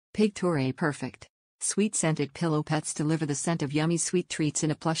PIG-TURE Perfect. Sweet scented pillow pets deliver the scent of yummy sweet treats in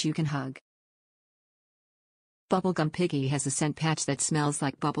a plush you can hug. Gum Piggy has a scent patch that smells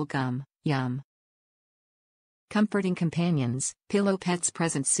like bubble gum. Yum. Comforting companions, pillow pets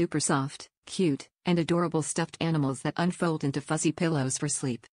present super soft, cute, and adorable stuffed animals that unfold into fuzzy pillows for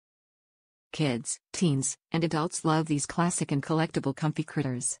sleep. Kids, teens, and adults love these classic and collectible comfy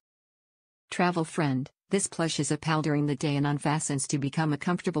critters. Travel friend, this plush is a pal during the day and unfastens to become a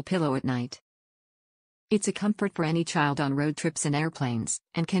comfortable pillow at night. It's a comfort for any child on road trips and airplanes,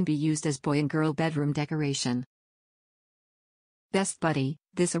 and can be used as boy and girl bedroom decoration. Best Buddy,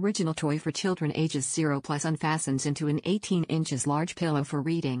 this original toy for children ages 0+ unfastens into an 18 inches large pillow for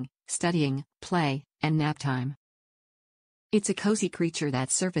reading, studying, play, and nap time. It's a cozy creature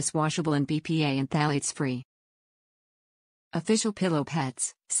that's surface washable and BPA phthalates free. Official pillow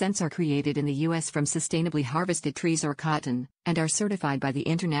pets, scents are created in the U.S. from sustainably harvested trees or cotton, and are certified by the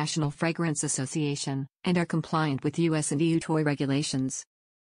International Fragrance Association, and are compliant with U.S. and EU toy regulations.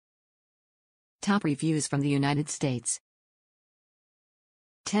 Top reviews from the United States.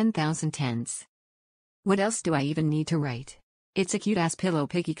 10,000 tens. What else do I even need to write? It's a cute ass pillow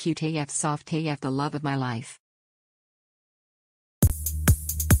piggy, cute AF, soft AF, the love of my life.